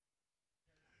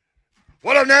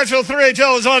What up, Nashville?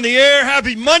 3HL is on the air.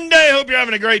 Happy Monday. Hope you're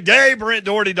having a great day. Brent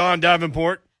Doherty, Don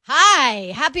Davenport.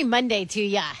 Hi. Happy Monday to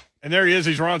ya. And there he is.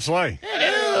 He's Ron Slay.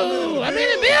 Hello. I'm in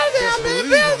the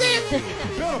building.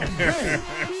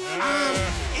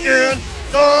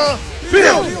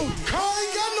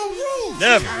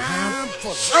 Never.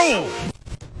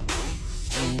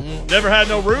 Never had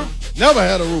no roof, Never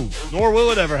had a roof. nor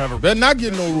will it ever have a roof. Better not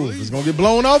get no roof. It's going to get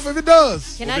blown off if it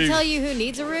does. Can I tell you who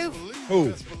needs a roof?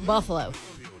 Who? Buffalo.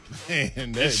 Man,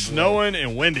 It's snowing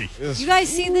and windy. You guys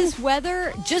see this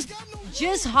weather?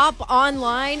 Just hop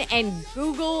online and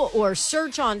Google or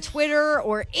search on Twitter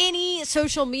or any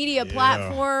social media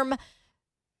platform.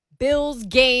 Bills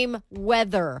game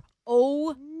weather.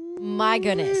 Oh my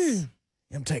goodness.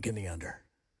 I'm taking the under.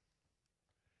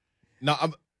 No,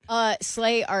 I'm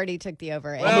Slay already took the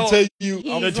over. Well, going to tell you.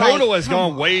 He's I'm The like, total has come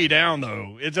gone on. way down,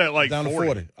 though. It's at like down to 40.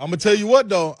 40. I'm going to tell you what,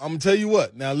 though. I'm going to tell you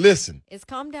what. Now, listen. It's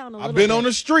calmed down a little I've been bit. on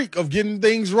a streak of getting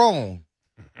things wrong.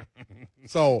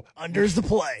 So, Under's the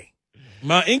play.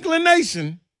 my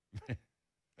inclination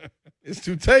is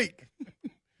to take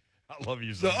I love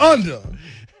you so the much. under.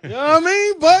 You know what I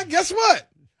mean? But guess what?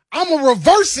 I'm going to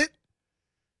reverse it,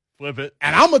 Flip it.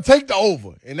 and I'm going to take the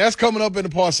over. And that's coming up in the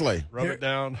parlay. Rub There- it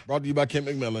down. Brought to you by Kim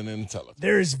McMillan and Intelligence.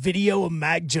 There is video of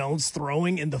Mac Jones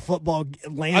throwing, and the football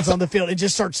lands on the field and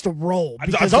just starts to roll I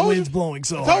because the told you. wind's blowing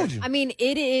so I hard. told you. I mean,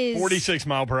 it is 46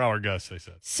 mile per hour gusts, they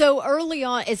said. so early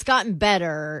on. It's gotten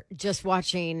better just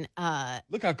watching.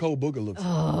 Look how Cole Booger looks.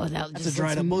 Oh, that That's just a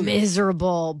dried looks up booger.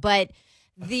 miserable. But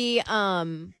the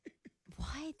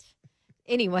what?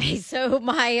 Anyway, so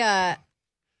my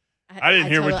I didn't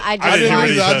hear what- I I just didn't hear what lost,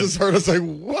 he said. I just heard her say,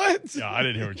 what? Yeah, I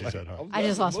didn't hear what you said, huh? I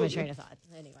just lost my train of thought.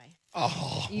 Anyway,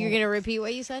 Oh, you're gonna repeat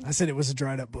what you said? I said it was a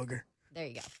dried up booger. There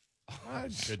you go. My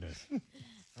goodness.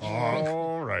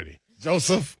 All righty.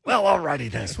 Joseph. Well, all righty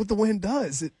then. That's what the wind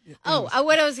does. Oh,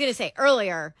 what I was gonna say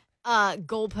earlier.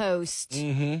 Goalpost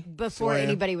Mm-hmm. before Swaying.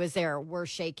 anybody was there were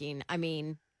shaking. I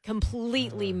mean,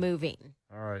 completely moving.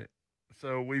 All right.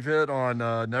 So we've hit on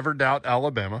Never Doubt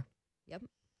Alabama. Yep.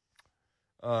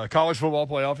 College football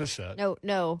playoff is set.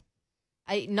 No.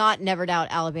 I not never doubt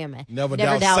Alabama. Never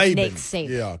doubt Nick Saban.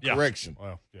 Saban. Yeah, correction.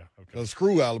 Well, yeah, okay. Because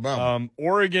screw Alabama.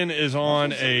 Oregon is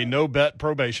on a no bet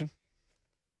probation.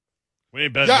 We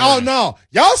ain't betting. Yeah, oh, Oregon. no.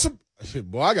 Y'all some. Shit,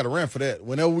 boy, I got to rant for that.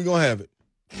 Whenever we going to have it.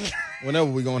 Whenever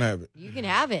we going to have it. You can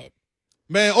have it.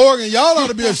 Man, Oregon, y'all ought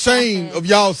to be ashamed of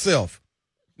y'all self.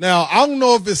 Now, I don't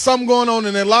know if it's something going on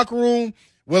in that locker room,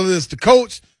 whether it's the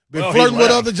coach been Well, he flirting with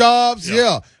left. other jobs,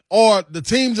 Yeah. or the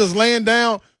team just laying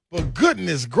down. But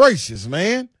goodness gracious,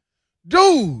 man.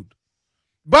 Dude,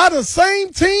 by the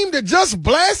same team that just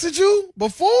blasted you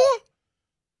before?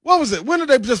 What was it? When did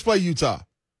they just play Utah?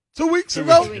 2 weeks 2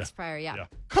 ago? weeks 2 weeks prior, yeah. Yeah.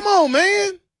 Come on,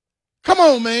 man. Come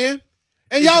on, man.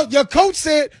 And your coach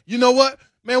said, you know what?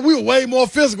 Man, we were way more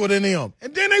physical than them.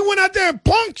 And then they went out there and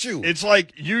punked you. It's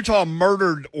like Utah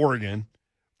murdered Oregon,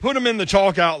 put them in the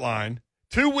chalk outline.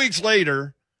 2 weeks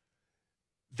later,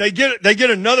 they get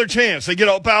another chance. They get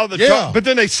up out of the Yeah. chalk, but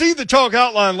then they see the chalk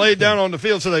outline laid down on the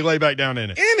field, so they lay back down in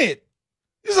it. In it.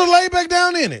 Just lay back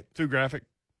down in it. Too graphic.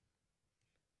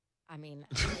 I mean,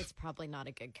 it's probably not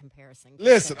a good comparison.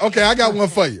 Listen, okay, I got one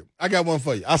for you.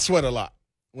 I sweat a lot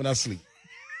when I sleep.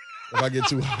 If I get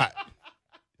too hot.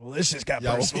 Well, this just got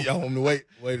Y'all personal. want me to wait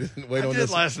I on did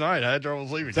this. last night. I had trouble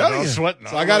sleeping. Tell I was you. sweating.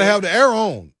 So I got to have the air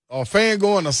on or a fan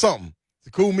going or something to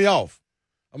cool me off.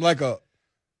 I'm like a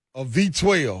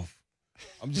V12.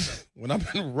 I'm just, when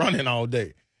I've been running all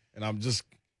day and I'm just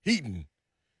heating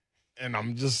and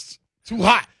I'm just too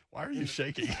hot Why are you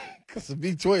shaking? because of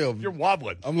V12. You're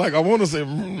wobbling. I'm like, I want to say,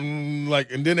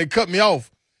 like, and then they cut me off.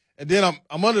 And then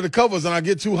I'm under the covers and I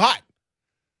get too hot.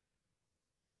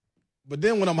 But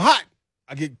then when I'm hot,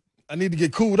 I need to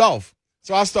get cooled off.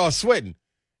 So I start sweating.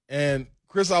 And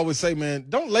Chris always say, man,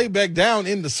 don't lay back down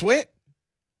in the sweat.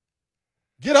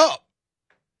 Get up.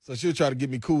 So she'll try to get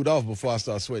me cooled off before I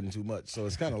start sweating too much. So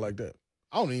it's kind of like that.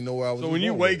 I don't even know where I was. So when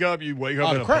you wake up you oh, in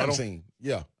the a crime puddle? scene.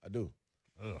 Yeah, I do.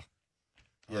 Ugh.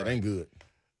 Yeah, it ain't good.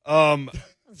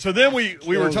 So then we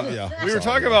were Yeah, talking that's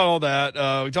all right. about all that.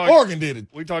 Oregon did it.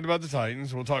 We talked about the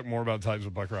Titans. We'll talk more about the Titans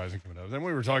with Buck Rising coming up. Then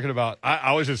we were talking about.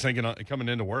 I was just thinking coming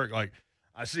into work, like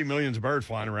I see millions of birds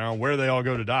flying around. Where do they all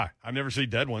go to die? I never see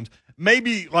dead ones.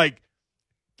 Maybe like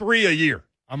 3 a year.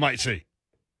 I might see.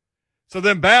 So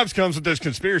then Babs comes with this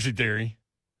conspiracy theory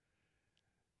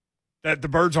that the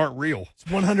birds aren't real. It's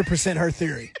 100% her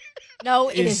theory. No,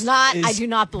 it is not. I do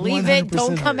not believe it.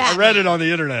 Don't 100% come right. at I read me. it on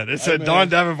the internet. It said man. Don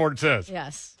Davenport says.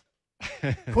 Yes.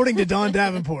 According to Don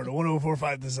Davenport at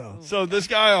 104.5 The Zone. So this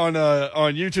guy on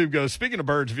YouTube goes, speaking of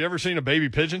birds, have you ever seen a baby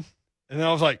pigeon? And then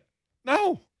I was like,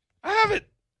 no. I haven't.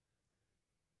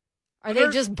 Are they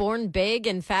just born big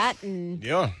and fat and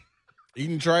Yeah.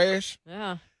 Eating trash.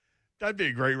 yeah? That'd be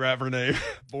a great rapper name.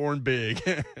 Born Big.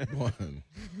 One.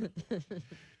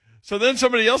 So then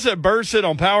somebody else said birds sit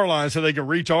on power lines so they can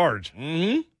recharge.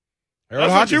 Mm-hmm.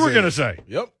 That's what you were going to say.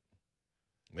 Yep.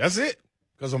 That's it.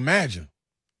 Because imagine.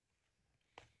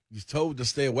 He's told to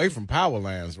stay away from power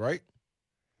lines, right?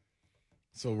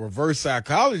 So reverse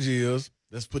psychology is,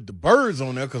 let's put the birds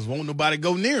on there because won't nobody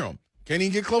go near them. Can't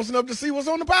even get close enough to see what's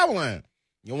on the power line.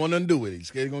 You don't want nothing to do with it. You're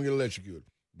scared you're going to get electrocuted.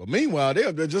 But meanwhile,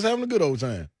 they're just having a good old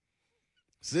time.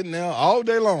 Sitting there all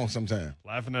day long sometimes.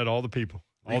 Laughing at all the people.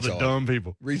 All Recharge. the dumb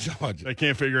people. Recharge. They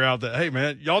can't figure out that, hey,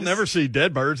 man, y'all never see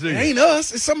dead birds, do It you? ain't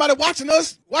us. It's somebody watching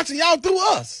us, watching y'all through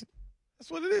us. That's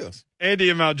what it is. Andy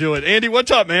in Mount Juliet. Andy, what's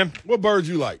up, man? What birds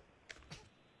you like?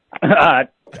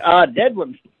 Dead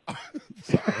ones.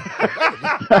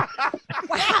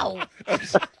 Wow.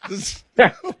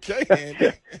 Okay,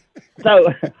 Andy.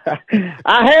 So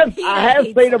I have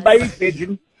seen a baby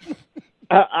pigeon.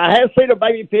 I have seen a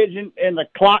baby pigeon in the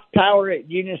clock tower at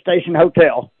Union Station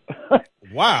Hotel.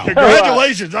 Wow.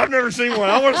 Congratulations. I've never seen one.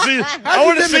 I want to see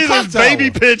been to this Clock baby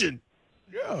Tower? pigeon.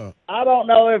 Yeah. I don't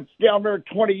know if y'all remember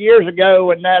 20 years ago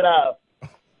when that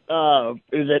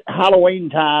is it Halloween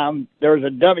time, there was a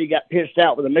dummy got pitched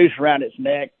out with a noose around its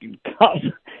neck and caused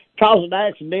an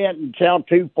accident, and Channel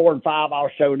 2, 4, and 5 all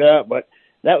showed up, but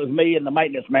that was me and the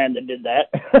maintenance man that did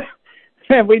that.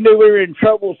 And we knew we were in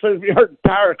trouble as soon as we heard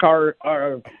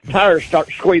the tires start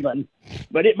squealing,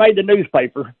 but it made the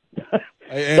newspaper.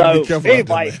 Hey, Andy, be So careful out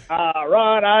anyway, there, man.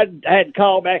 Ron, I had to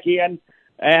call back in,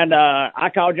 and I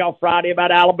called y'all Friday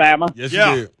about Alabama, Yes,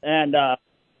 Yeah. you did. and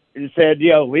it said,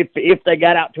 if they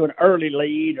got out to an early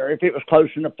lead or if it was close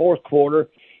in the fourth quarter.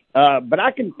 But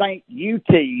I can thank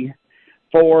UT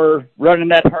for running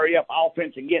that hurry-up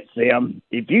offense against them.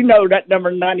 If you know that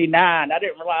number 99, I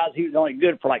didn't realize he was only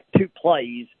good for like 2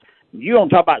 plays. You don't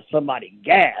talk about somebody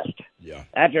gassed. Yeah.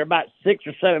 After about 6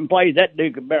 or 7 plays, that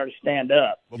dude could barely stand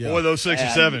up. But Yeah. boy, those 6 or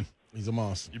And- 7, He's a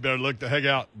monster. you better look the heck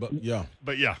out. But, yeah.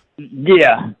 But yeah.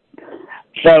 Yeah.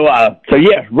 So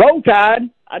yes, Roll Tide.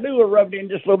 I knew we rubbed in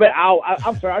just a little bit.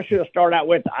 I'm sorry, I should have started out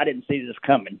with, I didn't see this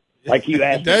coming, like you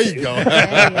asked There me you to. go.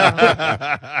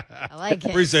 I like it.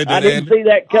 Appreciate I that, didn't Andy. see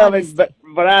that coming, Honesty.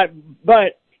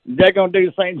 but they're going to do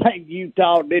the same thing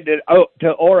Utah did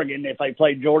to Oregon if they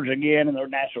play Georgia again in their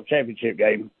national championship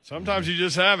game. Sometimes you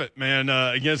just have it, man,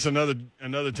 against another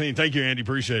team. Thank you, Andy.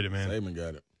 Appreciate it, man. Saban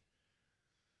got it.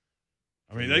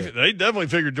 I mean, they definitely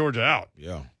figured Georgia out.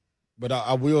 Yeah. But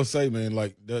I will say, man,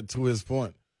 like to his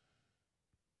point,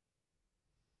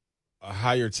 a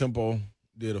higher tempo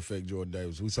did affect Jordan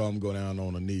Davis. We saw him go down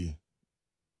on a knee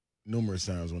numerous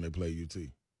times when they played UT.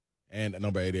 And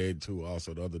number 88, too,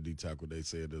 also the other D tackle, they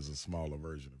said is a smaller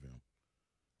version of him.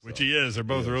 Which So, he is. They're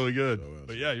both yes. really good. So is.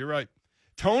 But yeah, you're right.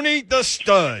 Tony the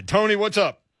Stud. Tony, what's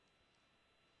up?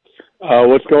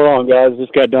 What's going on, guys?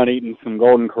 Just got done eating some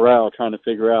Golden Corral, trying to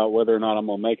figure out whether or not I'm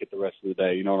going to make it the rest of the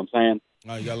day. You know what I'm saying?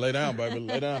 Oh, you got to lay down, baby.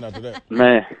 Lay down after that.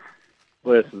 Man,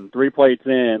 listen, 3 plates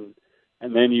in,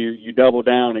 and then you double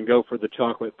down and go for the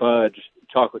chocolate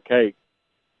chocolate cake.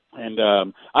 And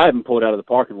I haven't pulled out of the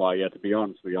parking lot yet, to be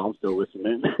honest with you. I'm still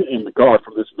listening in the car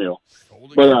from this meal.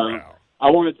 Golden But Corral.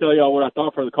 I want to tell y'all what I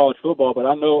thought for the college football, but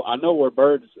I know where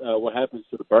birds, what happens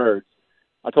to the birds.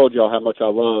 I told y'all how much I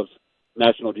love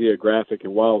National Geographic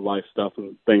and wildlife stuff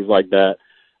and things like that.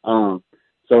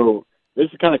 So this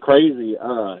is kind of crazy.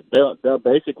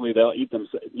 They'll eat them,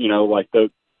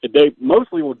 they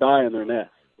mostly will die in their nest,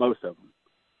 most of them.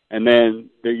 And then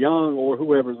the young or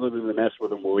whoever's living in the nest with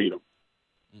them will eat them.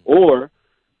 Or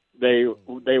they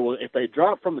will, if they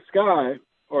drop from the sky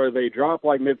or they drop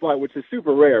like mid-flight, which is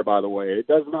super rare, by the way. It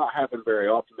does not happen very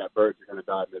often that birds are going to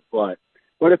die mid-flight.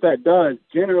 But if that does,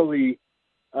 generally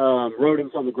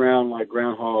rodents on the ground like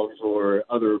groundhogs or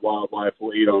other wildlife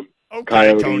will eat them. Okay,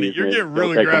 coyotes, Tony, you're and getting they'll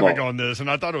really take 'em graphic all. on this,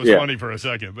 and I thought it was Yeah. funny for a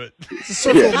second, but It's a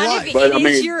circle of Yeah. Kind life. of, But, it I is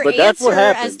mean, your but that's what answer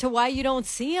happened. as to why you don't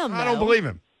see them. I don't believe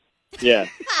him. Yeah.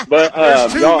 But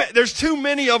There's too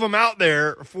many of them out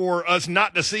there for us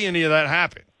not to see any of that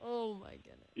happen. Oh my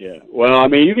goodness. yeah. Well, I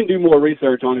mean, you can do more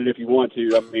research on it if you want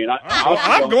to. I mean,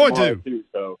 I'm going to. Too,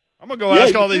 so. I'm going to go Yeah,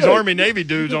 ask you all these should. Army Navy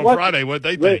dudes on What- Friday what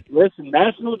they think. Listen,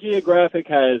 National Geographic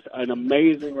has an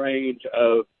amazing range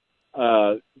of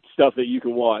stuff that you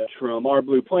can watch, from Our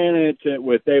Blue Planet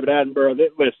with David Attenborough.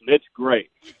 Listen, it's great.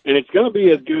 And it's going to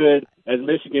be as good as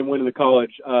Michigan winning the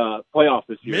college playoff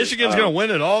this year. Michigan's going to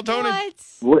win it all, Tony?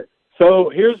 What? So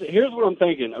here's what I'm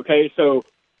thinking. Okay, so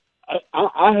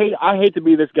I hate to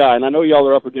be this guy, and I know y'all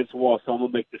are up against the wall, so I'm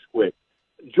gonna make this quick.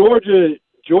 Georgia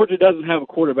Georgia doesn't have a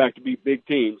quarterback to beat big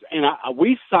teams. And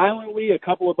we silently, a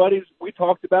couple of buddies, we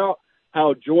talked about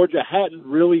how Georgia hadn't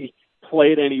really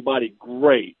played anybody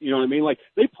great. You know what I mean? Like,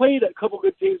 they played a couple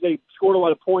good teams. They scored a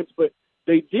lot of points, but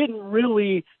they didn't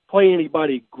really play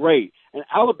anybody great. And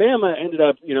Alabama ended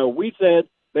up, we said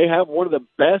they have one of the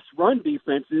best run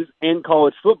defenses in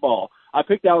college football. I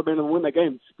picked Alabama to win that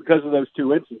game because of those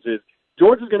two instances.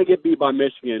 Georgia's going to get beat by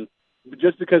Michigan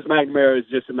just because McNamara is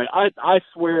just amazing. I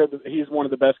swear that he's one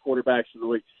of the best quarterbacks in the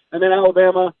league. And then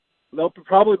Alabama, they'll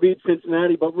probably beat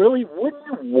Cincinnati, but really, wouldn't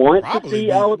you want to see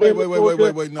Alabama?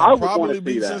 Wait. No, probably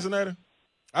beat Cincinnati?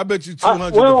 I bet you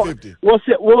 250.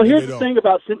 Here's the thing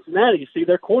about Cincinnati. See,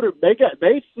 their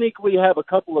they sneakily have a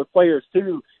couple of players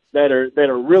too that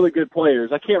are really good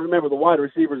players. I can't remember the wide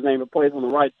receiver's name that plays on the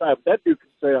right side, but that dude can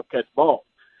straight up catch balls.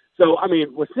 So, I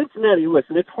mean, with Cincinnati,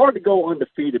 listen, it's hard to go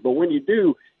undefeated, but when you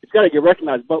do, it's got to get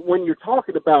recognized. But when you're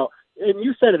talking about, and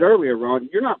you said it earlier, Ron,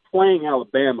 you're not playing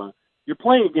Alabama. You're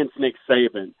playing against Nick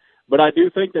Saban. But I do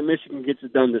think that Michigan gets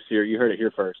it done this year. You heard it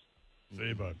here first. See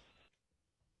you, bud.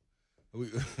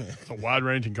 It's a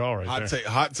wide-ranging call right there.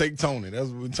 Hot take Tony.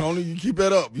 That's Tony. You keep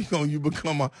that up. You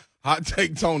become a hot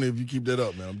take Tony if you keep that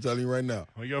up, man. I'm telling you right now.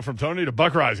 We go from Tony to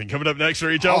Buck Rising. Coming up next,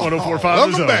 3HL 104.5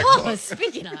 welcome The Zone. back. Oh,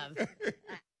 speaking of.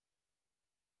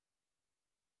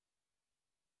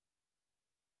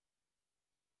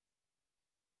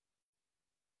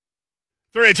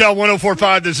 3HL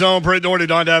 104.5 The Zone. Britt Norty,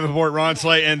 Don Davenport, Ron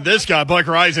Slay, and this guy, Buck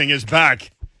Rising, is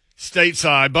back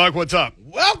stateside. Buck, what's up?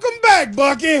 Welcome back,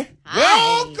 Bucky. Hi.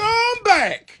 Welcome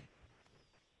back.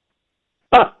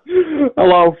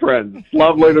 Hello, friends. It's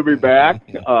lovely to be back.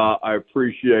 I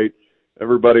appreciate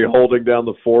everybody holding down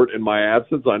the fort in my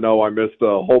absence. I know I missed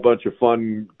a whole bunch of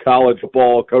fun college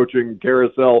football coaching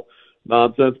carousel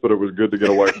nonsense, but it was good to get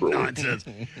away for a week. Nonsense.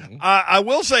 I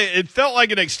will say it felt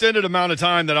like an extended amount of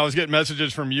time that I was getting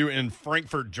messages from you in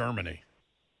Frankfurt, Germany.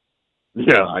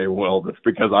 Yeah, well, that's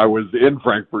because I was in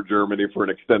Frankfurt, Germany for an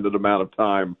extended amount of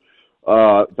time,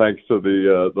 thanks to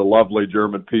the lovely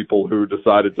German people who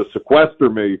decided to sequester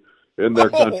me in their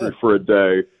country for a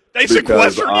day. They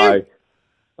sequestered you?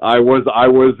 I was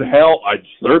hell. I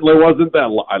certainly wasn't that.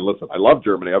 Listen, I love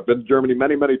Germany. I've been to Germany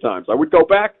many, many times. I would go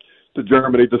back to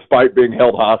Germany despite being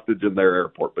held hostage in their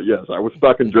airport. But yes, I was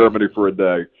stuck in Germany for a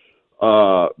day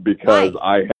because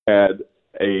I had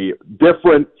a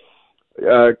different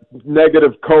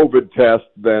negative COVID test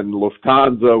than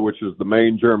Lufthansa, which is the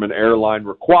main German airline,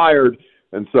 required.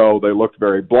 And so they looked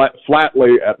very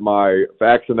flatly at my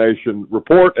vaccination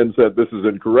report and said, "This is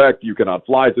incorrect. You cannot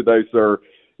fly today, sir,"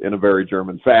 in a very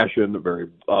German fashion, very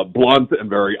blunt and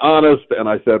very honest. And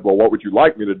I said, "Well, what would you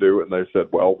like me to do?" And they said,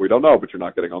 "Well, we don't know, but you're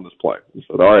not getting on this plane." I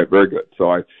said, "All right, very good."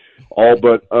 So I all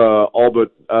but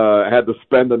had to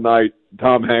spend the night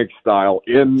Tom Hanks style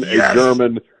in a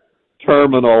German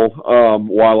terminal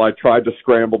while I tried to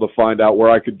scramble to find out where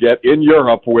I could get in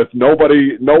Europe with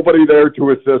nobody there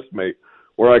to assist me,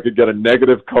 where I could get a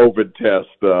negative COVID test,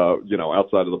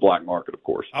 outside of the black market, of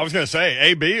course. I was going to say,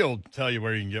 AB will tell you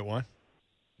where you can get one.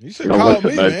 You should call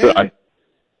me, man.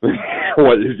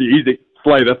 It's easy.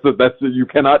 Slay, that's you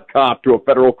cannot cop to a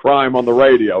federal crime on the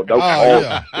radio. Don't call.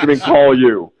 Yeah. Even call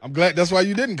you. I'm glad that's why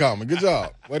you didn't call me. Good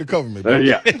job. Way to cover me.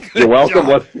 Yeah, you're welcome.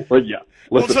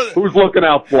 Listen, who's looking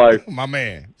out, Slay? My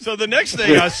man. So the next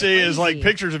thing I see is like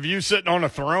pictures of you sitting on a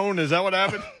throne. Is that what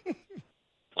happened?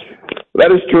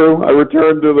 That is true. I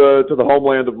returned to the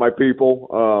homeland of my people.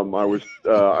 I was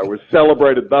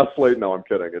celebrated thusly. No, I'm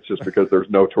kidding. It's just because there's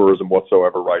no tourism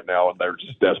whatsoever right now, and they're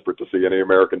just desperate to see any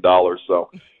American dollars.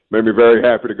 So it made me very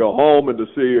happy to go home and to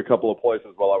see a couple of places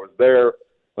while I was there.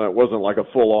 It wasn't like a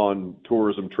full-on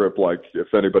tourism trip like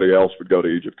if anybody else would go to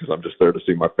Egypt, because I'm just there to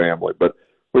see my family. But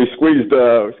we squeezed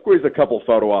a couple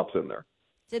photo ops in there.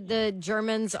 Did the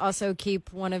Germans also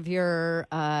keep one of your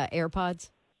AirPods?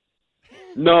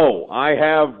 No, I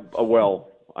have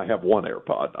one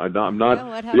AirPod. I'm not.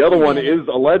 Oh, the other one is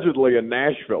allegedly in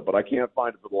Nashville, but I can't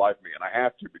find it for the life of me, and I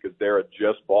have to because Dara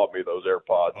just bought me those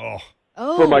AirPods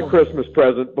for my Christmas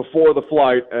present before the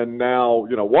flight, and now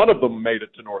one of them made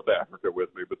it to North Africa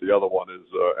with me, but the other one is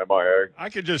MIA. I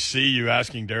could just see you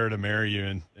asking Dara to marry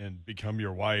you and become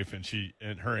your wife,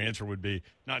 and her answer would be,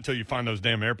 "Not until you find those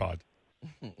damn AirPods."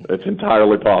 It's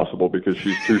entirely possible because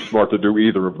she's too smart to do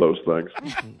either of those things.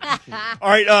 All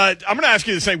right, I'm going to ask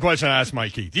you the same question I asked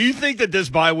Mike Keith. Do you think that this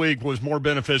bye week was more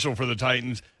beneficial for the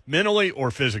Titans mentally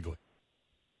or physically?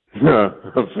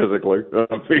 Physically,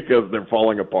 because they're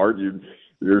falling apart.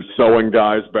 You're sewing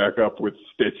guys back up with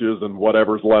stitches and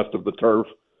whatever's left of the turf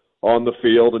on the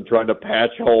field and trying to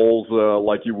patch holes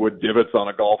like you would divots on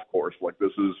a golf course. Like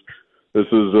this this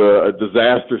is a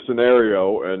disaster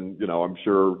scenario, and I'm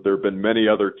sure there have been many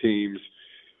other teams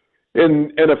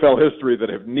in NFL history that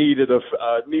have needed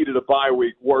a bye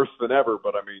week worse than ever.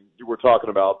 But I mean, we're talking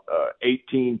about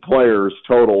 18 players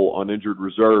total on injured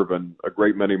reserve, and a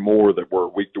great many more that were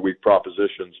week-to-week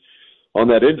propositions on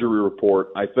that injury report.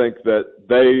 I think that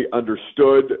they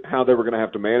understood how they were going to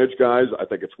have to manage guys. I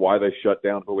think it's why they shut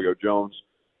down Julio Jones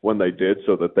when they did,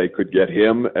 so that they could get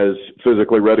him as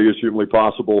physically ready as humanly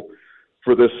possible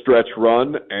for this stretch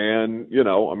run. And,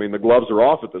 the gloves are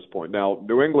off at this point. Now,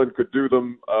 New England could do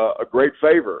them a great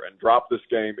favor and drop this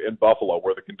game in Buffalo,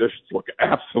 where the conditions look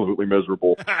absolutely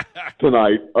miserable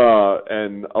tonight,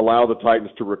 and allow the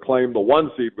Titans to reclaim the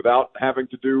 1 seed without having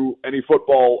to do any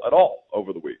football at all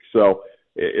over the week. So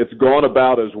it's gone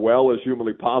about as well as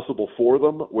humanly possible for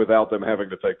them without them having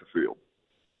to take the field.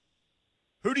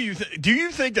 Who do you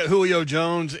think that Julio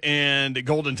Jones and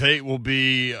Golden Tate will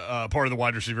be part of the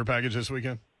wide receiver package this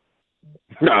weekend?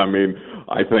 I mean,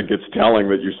 I think it's telling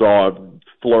that you saw a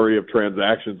flurry of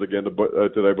transactions again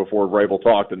today before Rabel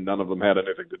talked, and none of them had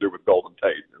anything to do with Golden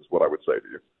Tate, is what I would say to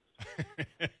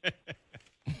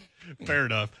you. Fair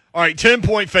enough. All right,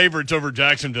 10-point favorites over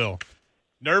Jacksonville.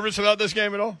 Nervous about this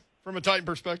game at all from a Titan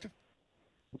perspective?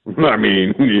 I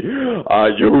mean,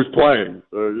 who's playing?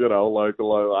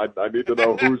 I need to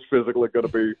know who's physically going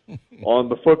to be on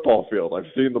the football field. I've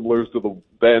seen them lose to the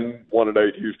then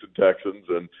 1-8 Houston Texans,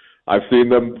 and I've seen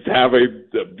them have a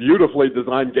beautifully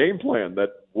designed game plan that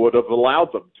would have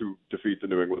allowed them to defeat the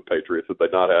New England Patriots if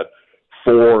they'd not had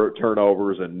 4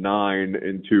 turnovers and 9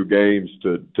 in 2 games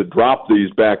to drop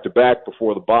these back to back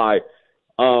before the bye.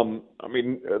 I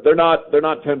mean, they're not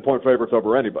 10-point favorites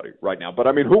over anybody right now. But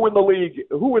I mean, who in the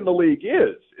league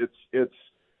is?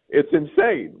 It's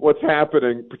insane what's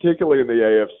happening, particularly in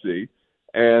the AFC.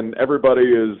 And everybody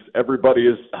is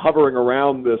hovering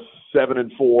around this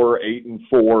 7-4,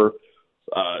 8-4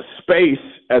 space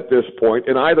at this point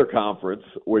in either conference,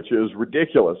 which is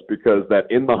ridiculous because that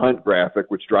in the hunt graphic,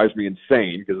 which drives me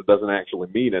insane because it doesn't actually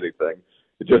mean anything.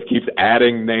 It just keeps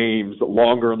adding names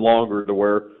longer and longer to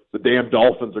where the damn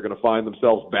Dolphins are going to find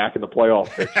themselves back in the playoff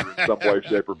picture in some way,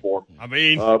 shape, or form. I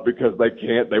mean, because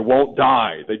they won't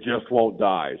die. They just won't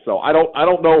die. So I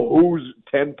don't know who's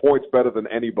 10 points better than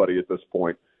anybody at this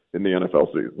point in the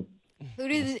NFL season.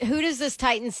 Who does this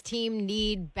Titans team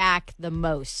need back the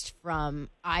most from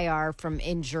IR, from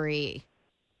injury?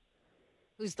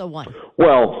 Who's the one?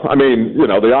 Well, I mean,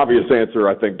 the obvious answer,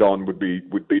 I think, Dawn, would be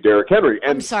Derrick Henry.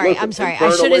 And I'm sorry.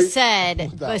 I should have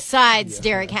said besides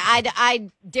Derrick.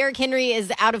 Derrick Henry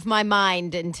is out of my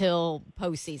mind until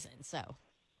postseason. So.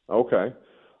 Okay.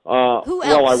 Who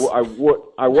else?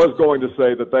 Well, I was going to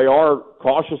say that they are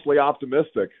cautiously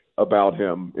optimistic about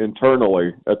him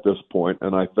internally at this point,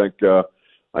 and I think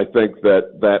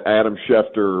that Adam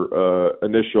Schefter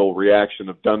initial reaction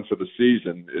of done for the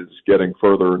season is getting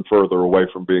further and further away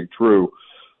from being true.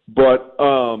 But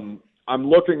I'm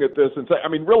looking at this and say, I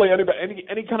mean, really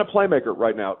any kind of playmaker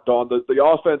right now, Dawn, the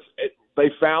offense, they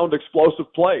found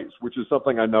explosive plays, which is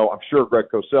something I'm sure Greg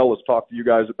Cosell has talked to you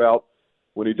guys about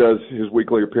when he does his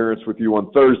weekly appearance with you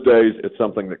on Thursdays. It's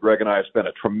something that Greg and I have spent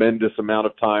a tremendous amount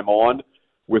of time on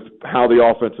with how the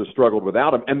offense has struggled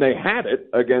without him. And they had it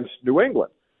against New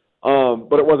England.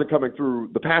 But it wasn't coming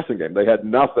through the passing game. They had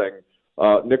nothing.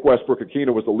 Nick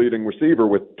Westbrook-Akina was the leading receiver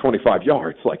with 25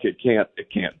 yards. Like it can't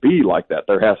be like that.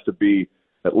 There has to be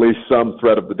at least some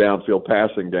threat of the downfield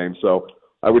passing game. So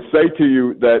I would say to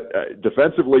you that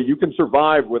defensively you can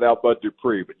survive without Bud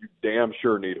Dupree, but you damn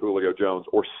sure need Julio Jones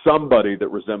or somebody that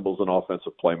resembles an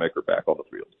offensive playmaker back on the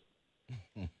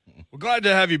field. Well, glad to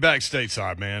have you back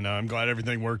stateside, man. I'm glad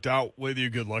everything worked out with you.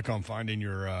 Good luck on finding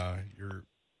your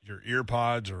ear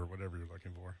pods or whatever you're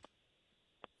looking for.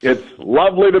 It's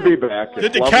lovely to be back.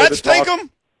 Did the cats take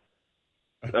them?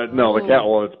 No, the cat.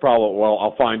 Well, it's probably. Well,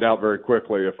 I'll find out very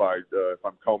quickly if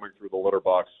I'm combing through the litter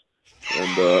box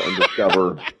and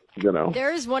discover.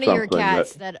 There's one of your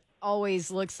cats that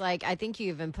always looks like. I think you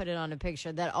even put it on a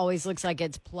picture that always looks like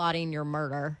it's plotting your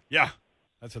murder. Yeah.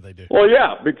 That's what they do. Well,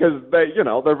 yeah, because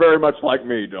they're very much like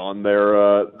me, Don. They're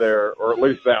or at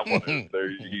least that one is.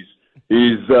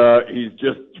 He's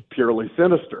just purely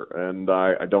sinister, and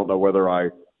I don't know whether I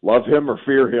love him or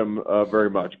fear him very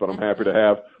much. But I'm happy to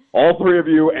have all 3 of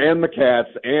you and the cats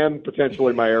and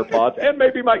potentially my AirPods and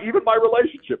maybe even my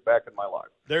relationship back in my life.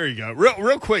 There you go.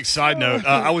 Real quick side note.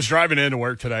 I was driving into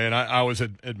work today, and I was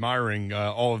admiring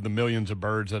all of the millions of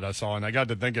birds that I saw, and I got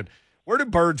to thinking, where do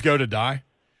birds go to die?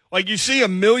 Like, you see a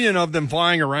million of them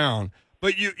flying around,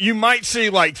 but you might see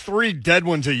like 3 dead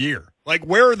ones a year. Like,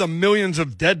 where are the millions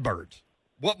of dead birds?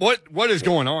 What is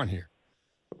going on here?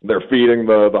 They're feeding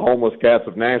the homeless cats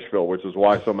of Nashville, which is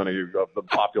why so many of them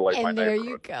populate my And there neighborhood.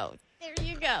 you go. There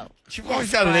you go. You've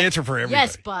always got an answer for everything.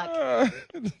 Yes, Buck.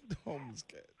 Homeless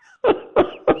cat.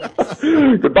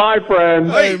 Goodbye,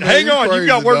 friends. Hey, Hey, man, hang you on. You've crazy,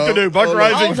 got work to dog. do. Buck Hold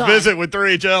on. Rising's Hold on. visit with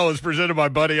 3HL is presented by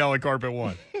Buddy Allen Carpet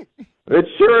One. It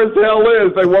sure as hell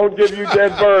is. They won't give you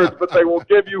dead birds, but they will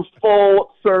give you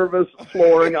full-service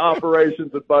flooring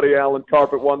operations at Buddy Allen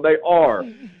Carpet One. They are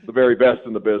the very best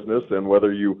in the business, and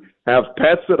whether you have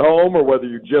pets at home or whether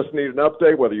you just need an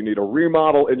update, whether you need a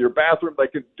remodel in your bathroom, they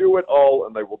can do it all,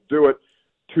 and they will do it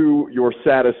to your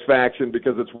satisfaction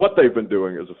because it's what they've been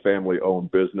doing as a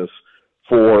family-owned business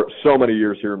for so many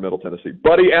years here in Middle Tennessee.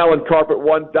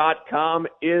 BuddyAllenCarpet1.com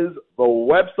is the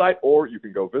website, or you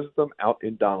can go visit them out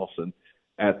in Donaldson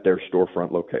at their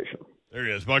storefront location. There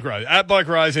he is, Buck Rising. At Buck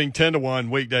Rising, 10 to 1,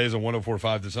 weekdays on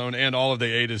 104.5 The Zone, and all of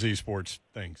the A to Z sports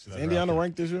things. Is Indiana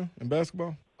ranked this year in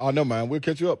basketball? Oh, no, man. We'll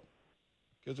catch you up.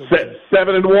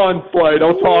 7-1, Slay.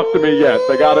 Don't talk to me yet.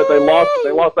 They got it. They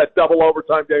lost that double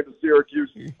overtime game to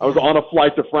Syracuse. I was on a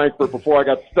flight to Frankfurt before I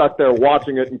got stuck there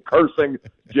watching it and cursing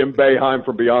Jim Boeheim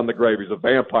from beyond the grave. He's a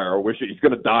vampire. I wish he's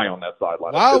going to die on that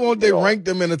sideline. Why won't they rank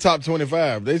them in the top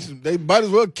 25? They might as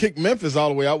well kick Memphis all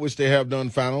the way out, which they have done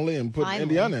finally, and put Finally.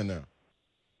 Indiana in there.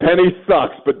 Penny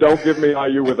sucks, but don't give me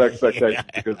IU with expectations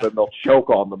because then they'll choke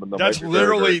on them. And they'll That's make me very,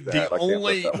 literally very sad. the I can't let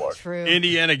only that work. True.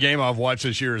 Indiana game I've watched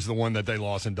this year is the one that they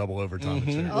lost in double overtime. at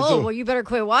Syracuse. Oh, well, you better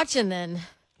quit watching then.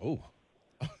 Oh,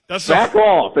 That's Back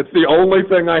off. It's the only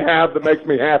thing I have that makes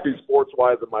me happy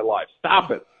sports-wise in my life. Stop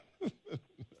it.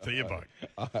 See you, Buck.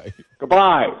 all right.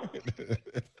 Goodbye.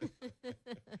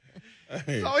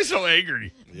 Hey, He's always so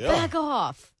angry. yeah. Back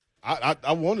off.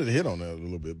 I wanted to hit on that a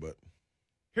little bit, but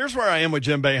Here's where I am with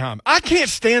Jim Boeheim. I can't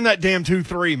stand that damn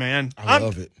 2-3, man. I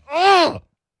love it. Oh,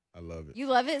 I love it. You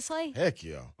love it, Slay? Heck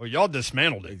yeah. well, y'all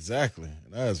dismantled it. Exactly.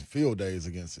 And that has field days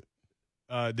against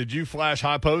it. Did you flash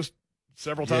high post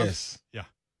several times? Yes. Yeah.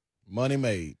 Money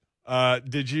made.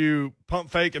 Did you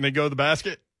pump fake and then go to the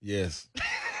basket? Yes.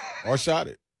 Or shot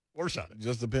it. Or shot it?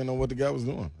 Just depending on what the guy was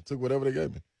doing. I took whatever they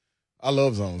gave me. I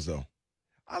love zones, though.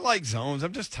 I like zones.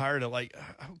 I'm just tired of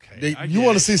okay. I You get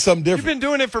want it. to see something You've different. been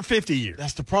doing it for 50 years.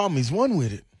 That's the problem. He's won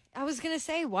with it. I was going to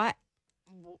say, why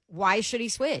should he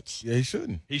switch? Yeah, he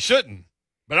shouldn't. He shouldn't,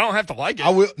 but I don't have to like it.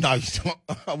 I will. No, you don't.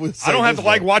 I will. Say I don't have this, to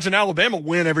like though. watching Alabama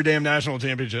win every damn national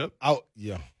championship.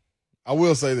 Yeah, I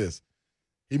will say this.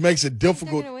 He makes it They're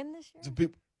difficult going to win this year? to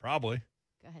people. Probably.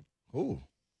 Go ahead. Who?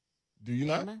 Do you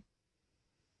not? Emma?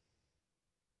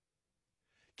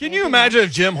 Can Maybe you not. imagine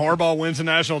if Jim Harbaugh wins the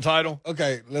national title?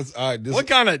 Okay, let's. All right. This, What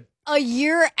kind of A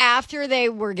year after they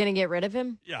were going to get rid of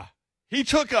him? yeah? He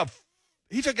took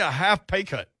a half pay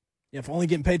cut, Yeah, for only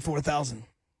getting paid $4,000.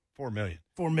 $4 million.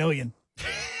 $4 million.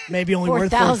 Maybe only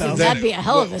worth 4,000. $4,000. That'd be a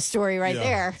hell of Well, a story right yeah.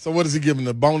 there. So what is he giving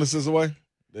the bonuses away?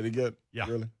 Did he get? Yeah.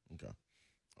 Really? Okay.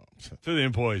 To the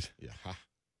employees. Yeah. Ha.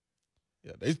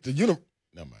 Yeah. Never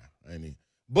mind. I ain't even.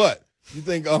 But you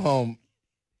think Alabama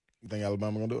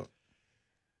gonna do it?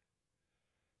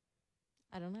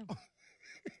 I don't know.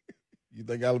 You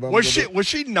think Alabama Was gonna she do it? was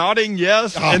she nodding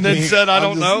yes I and then mean, said I I'm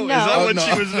don't just- know? No. Is that Oh, what no.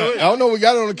 she was doing? I don't know. We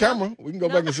got it on the camera. We can go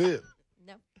back and see it.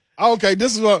 No. Oh, okay,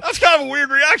 this is what. That's kind of a weird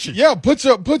reaction. Yeah, put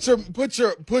your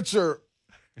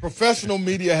professional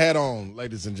media hat on,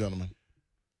 ladies and gentlemen.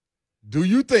 Do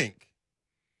you think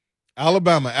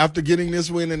Alabama, after getting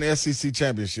this win in the SEC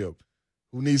championship,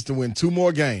 who needs to win 2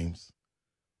 more games,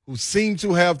 who seem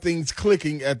to have things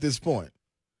clicking at this point,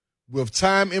 with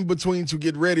time in between to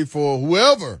get ready for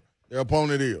whoever their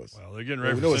opponent is? Well, they're getting Well,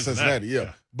 ready we for know it's Cincinnati. Cincinnati,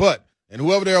 yeah. But, and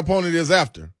whoever their opponent is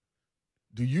after,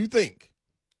 do you think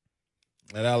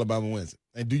that Alabama wins it?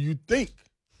 And do you think,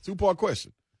 2-part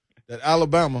question, that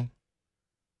Alabama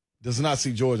does not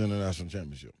see Georgia in the national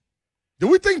championship? Do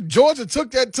we think Georgia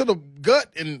took that to the gut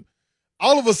and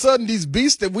all of a sudden these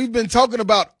beasts that we've been talking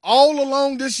about all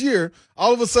along this year,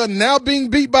 all of a sudden now being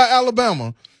beat by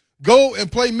Alabama, go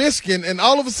and play Michigan, and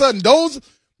all of a sudden those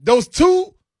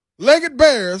 2-legged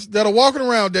bears that are walking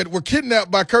around that were kidnapped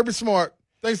by Kirby Smart,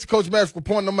 thanks to Coach Mack for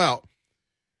pointing them out,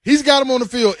 he's got them on the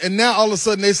field, and now all of a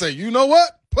sudden they say, you know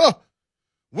what? Puh,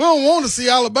 we don't want to see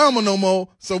Alabama no more,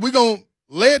 so we're going to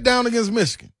lay it down against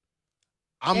Michigan.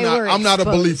 I'm not a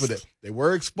believer that. They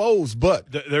were exposed,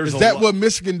 but There's is a that lot- what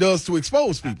Michigan does to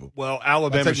expose people? Well, By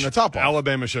taking the top off.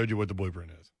 Alabama showed you what the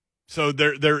blueprint is. So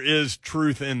there is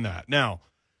truth in that. Now,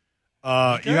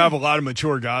 you have a lot of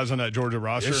mature guys on that Georgia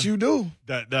roster Yes, you do.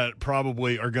 that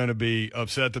probably are going to be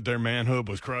upset that their manhood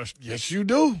was crushed. Yes, you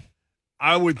do.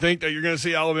 I would think that you're going to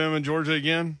see Alabama and Georgia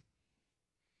again,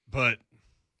 but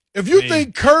If you Man.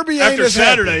 think Kirby ain't after as happy-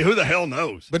 Saturday, who the hell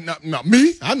knows? but not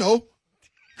me, I know.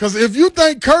 Because if you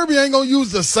think Kirby ain't going to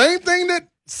use the same thing that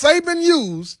Saban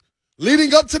used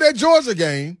leading up to that Georgia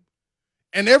game,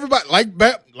 and everybody,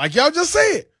 like y'all just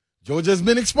said, Georgia's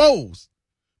been exposed.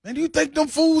 Man, do you think them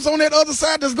fools on that other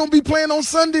side that's going to be playing on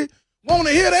Sunday want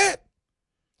to hear that?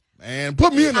 Man,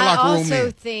 put me in the locker room. I also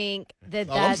then. think that That's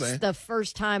all I'm that's saying. the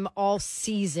first time all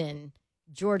season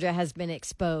Georgia has been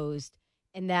exposed,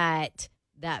 and that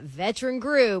veteran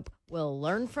group will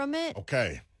learn from it.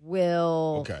 Okay.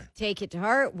 Will take it to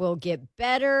heart. Will get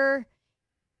better.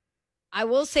 I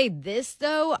will say this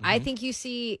though. I think you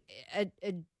see a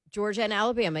Georgia and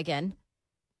Alabama again,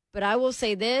 but I will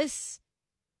say this.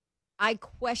 I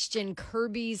question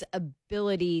Kirby's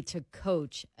ability to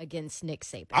coach against Nick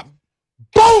Saban.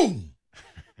 Boom!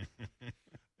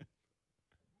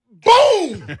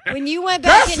 Boom! When you went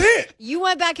back, you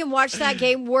went back and watched that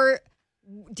game.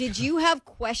 Did you have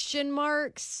question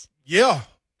marks? Yeah.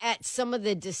 At some of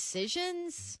the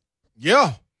decisions.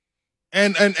 Yeah.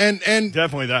 And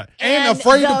definitely that. And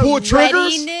afraid to pull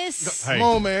triggers. Readiness. Come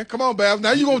on, man. Come on, Babs.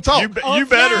 Now you gonna talk. You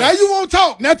better. Now you won't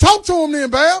talk. Now talk to him then,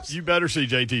 Babs. You better see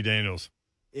JT Daniels.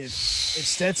 If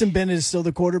Stetson Bennett is still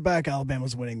the quarterback,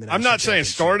 Alabama's winning the national I'm not saying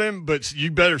championship. start him, but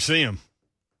you better see him.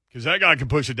 Because that guy can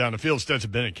push it down the field. Stetson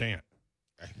Bennett can't.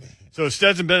 So if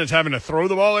Stetson Bennett's having to throw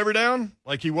the ball every down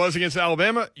like he was against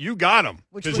Alabama, you got him.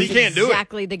 Because he can't do it.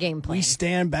 Exactly the game plan. We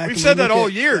stand back. We've and said we that look all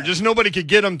at- year. yeah. Just nobody could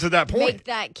get him to that point. Make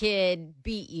that kid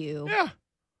beat you. Yeah.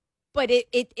 But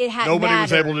it had Nobody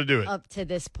was able to do it. up to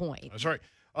this point. That's right.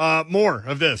 More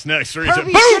of this next.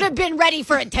 Kirby should have been ready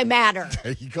for it to matter.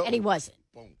 There you go. And he wasn't.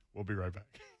 We'll be right back.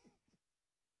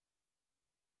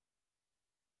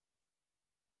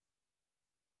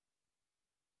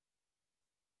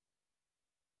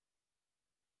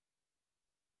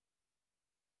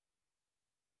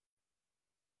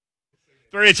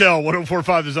 HL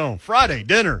 1045 The Zone. Friday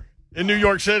dinner in New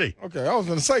York City. Okay, I was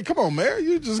gonna say, come on, man.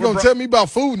 You just gonna tell me about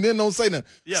food and then don't say nothing.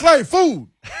 Yeah. Slay food.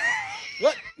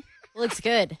 What? Looks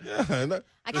good. Yeah.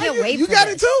 I can't wait You for got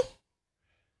this. it too?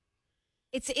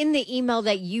 It's in the email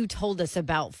that you told us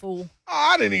about, fool.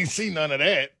 Oh, I didn't even see none of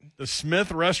that. The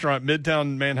Smith Restaurant,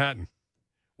 Midtown Manhattan.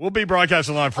 We'll be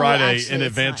broadcasting live Friday actually, in it's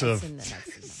advance not. of It's in the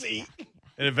next See?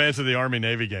 in advance of the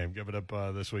Army-Navy game. Give it up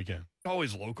this weekend.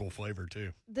 Always local flavor,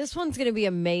 too. This one's going to be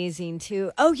amazing,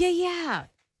 too. Oh, yeah.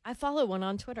 I follow one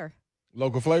on Twitter.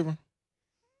 Local flavor?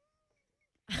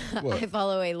 What? I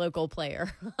follow a local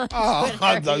player on Oh, Twitter,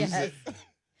 I thought you yes. said.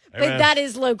 But man. that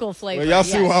is local flavor. Well, y'all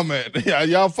see yes. where I'm at. Yeah,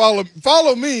 y'all follow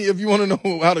me if you want to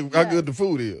know how good the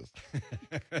food is.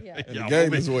 Yeah. And the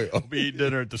game as well. We'll be eating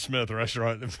dinner at the Smith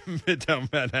Restaurant in Midtown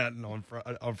Manhattan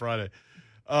on Friday.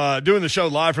 Doing the show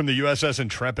live from the USS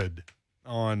Intrepid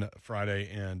on Friday,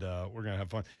 and we're going to have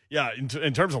fun. Yeah, in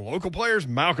terms of local players,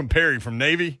 Malcolm Perry from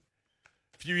Navy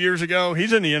a few years ago.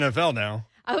 He's in the NFL now.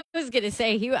 I was going to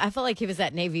say, I felt like he was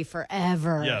at Navy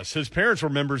forever. Yes, his parents were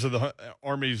members of the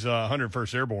Army's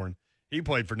 101st Airborne. He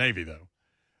played for Navy, though.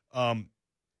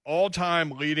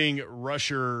 All-time leading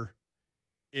rusher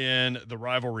in the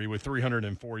rivalry with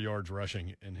 304 yards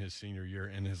rushing in his senior year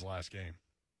in his last game.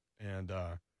 And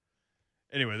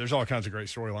anyway, there's all kinds of great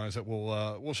storylines that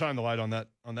we'll shine the light on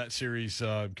that series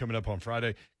coming up on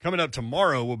Friday. Coming up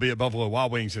tomorrow, we'll be at Buffalo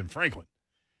Wild Wings in Franklin.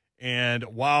 And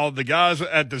while the guys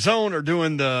at the Zone are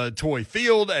doing the toy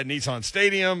field at Nissan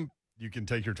Stadium, you can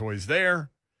take your toys there.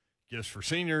 Gifts for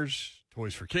seniors,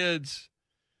 toys for kids.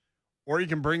 Or you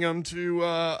can bring them to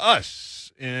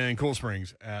us in Cool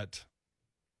Springs at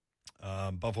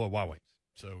Buffalo Wild Wings.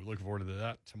 So looking forward to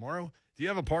that tomorrow. Do you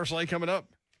have a parlay coming up?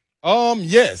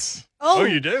 Yes. Oh,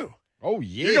 you do? Oh,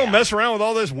 yeah. You're going to mess around with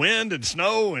all this wind and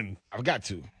snow and I've got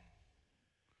to.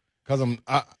 Because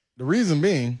the reason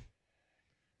being,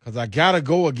 because I got to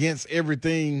go against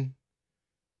everything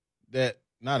that,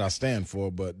 not I stand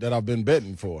for, but that I've been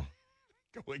betting for.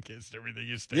 go against everything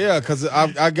you stand. Yeah, because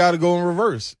I got to go in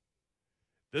reverse.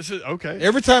 This is okay.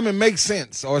 Every time it makes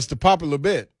sense or it's the popular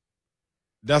bet,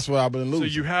 that's what I've been So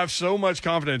losing. you have so much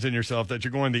confidence in yourself that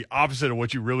you're going the opposite of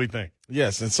what you really think.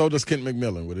 Yes, and so does Kent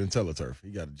McMillan with IntelliTurf. He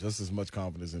got just as much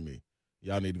confidence in me.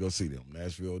 Y'all need to go see them.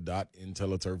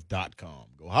 Nashville.intelliturf.com.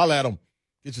 Go holler at them.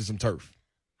 Get you some turf.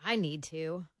 I need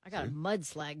to. I got a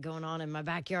mudslide going on in my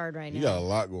backyard right now. You got a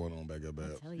lot going on back there, I'll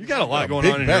Bab. tell You got a lot going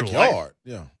Big on in your life. backyard.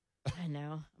 Yeah. I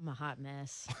know. I'm a hot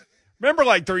mess. Remember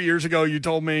like 3 years ago you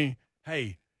told me,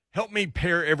 hey, help me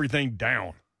pare everything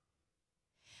down.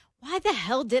 Why the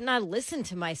hell didn't I listen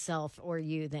to myself or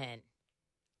you then?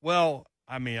 Well,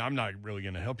 I mean, I'm not really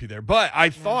going to help you there. But I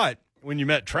thought when you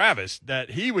met Travis that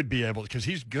he would be able, because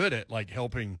he's good at like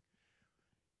helping,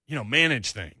 manage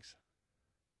things.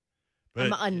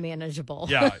 I'm unmanageable.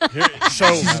 Yeah.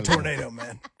 So She's a tornado,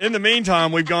 man. in the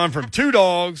meantime, we've gone from 2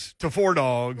 dogs to 4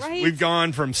 dogs. Right. We've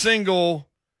gone from single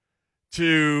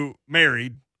to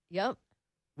married Yep.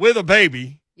 with a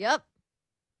baby, Yep.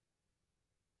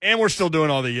 and we're still doing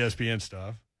all the ESPN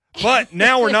stuff. But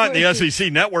now we're not in the SEC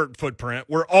network footprint.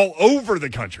 We're all over the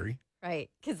country. Right.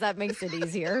 Because that makes it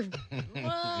easier.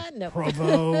 No.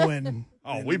 Provo and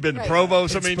Oh, we've been to Right. Provo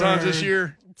so many times this Pittsburgh.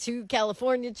 year. 2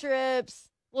 California trips.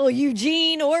 Little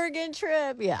Eugene, Oregon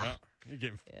trip. Yeah. You're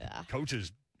getting Yeah.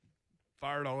 coaches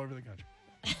fired all over the country.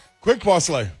 Quick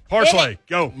parlay. Parsley,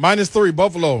 go. -3,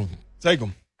 Buffalo. Take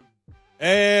them.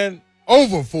 And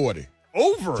over 40.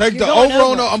 Over. Take You're the going over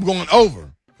on over. the, I'm going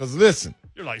over. Because listen,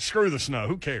 You're like, screw the snow.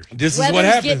 Who cares? this is what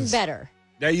Weather's happens. getting better.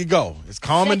 There you go. It's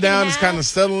calming Second down. It's half. kind of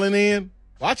settling in.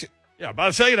 Watch it. Yeah, by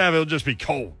the second half, it'll just be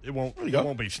cold. It won't There you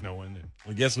go. be snowing.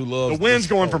 Well, guess who loves The wind's this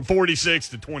going cold? from 46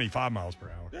 to 25 miles per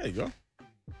hour. There you go.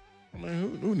 I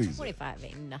mean, who needs it? 25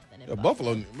 ain't nothing. In Yeah,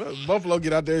 Buffalo. Buffalo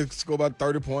get out there, score about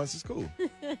 30 points. It's cool.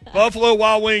 Buffalo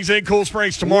Wild Wings in Cool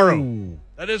Springs tomorrow. Ooh.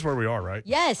 That is where we are, right?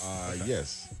 Yes.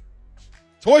 Yes.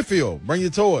 Toy Field. Bring your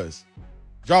toys.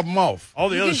 Drop them off All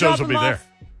the You other can shows drop will be them there. off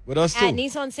with us too. At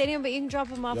Nissan Stadium, but you can drop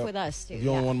them off Yep. with us too. If you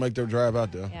don't yeah. want to make their drive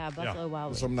out there. Yeah, Buffalo Wild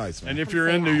Wings. Something nice, man. And if Come you're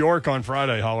say in New hi. York on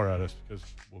Friday, holler at us because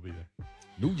we'll be there.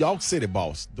 New York City,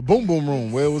 boss. The Boom Boom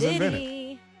Room, where it was invented.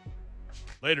 City,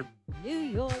 Later. New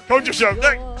York. Coach yourself, New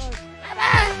Nick.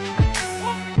 York.